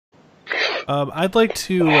I'd like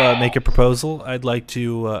to make a proposal. I'd like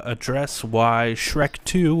to address why Shrek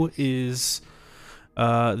 2 is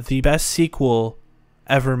the best sequel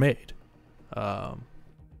ever made.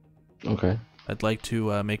 Okay. I'd like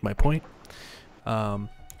to make my point.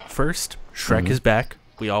 First, Shrek is back.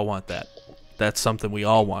 We all want that. That's something we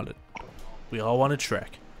all wanted. We all wanted Shrek.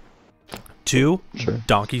 2, Sure.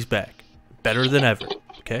 Donkey's back. Better than ever.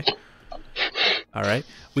 Okay? All right?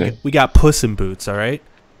 Okay. We got Puss in Boots, all right?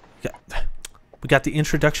 We got the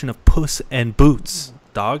introduction of Puss and Boots,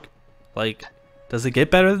 dog. Like, does it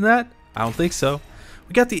get better than that? I don't think so.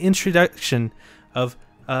 We got the introduction of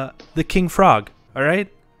the King Frog, all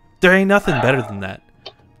right? There ain't nothing better than that.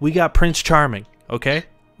 We got Prince Charming, okay?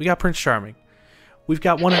 We got Prince Charming. We've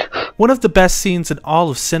got one of the best scenes in all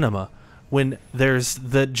of cinema when there's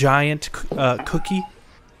the giant cookie.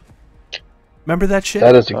 Remember that shit?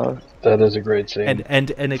 That is a great scene.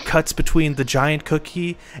 And it cuts between the giant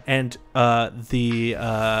cookie and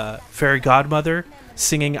the fairy godmother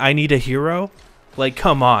singing "I Need a Hero." Like,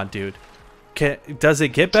 come on, dude. Does it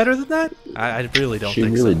get better than that? I really don't think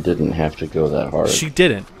so. She really didn't have to go that hard. She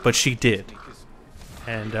didn't, but she did.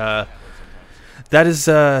 And that is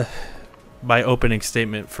my opening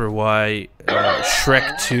statement for why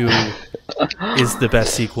Shrek 2 is the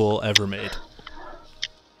best sequel ever made.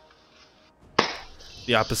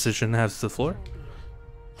 The opposition has the floor.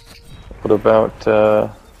 What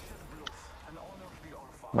about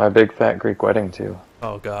My Big Fat Greek Wedding 2?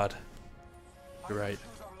 Oh, God. You're right.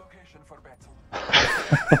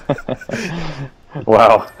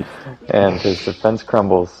 Wow. And his defense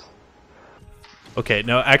crumbles. Okay,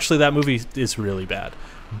 no, actually that movie is really bad.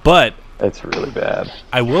 But It's really bad.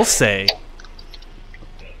 I will say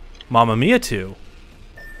Mamma Mia 2,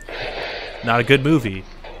 not a good movie,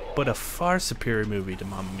 but a far superior movie to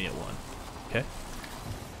Mamma Mia 1. Okay?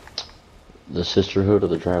 The Sisterhood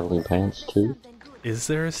of the Traveling Pants too. Is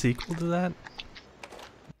there a sequel to that?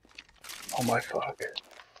 Oh my fuck.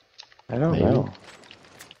 I don't Maybe. know.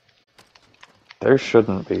 There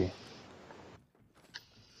shouldn't be.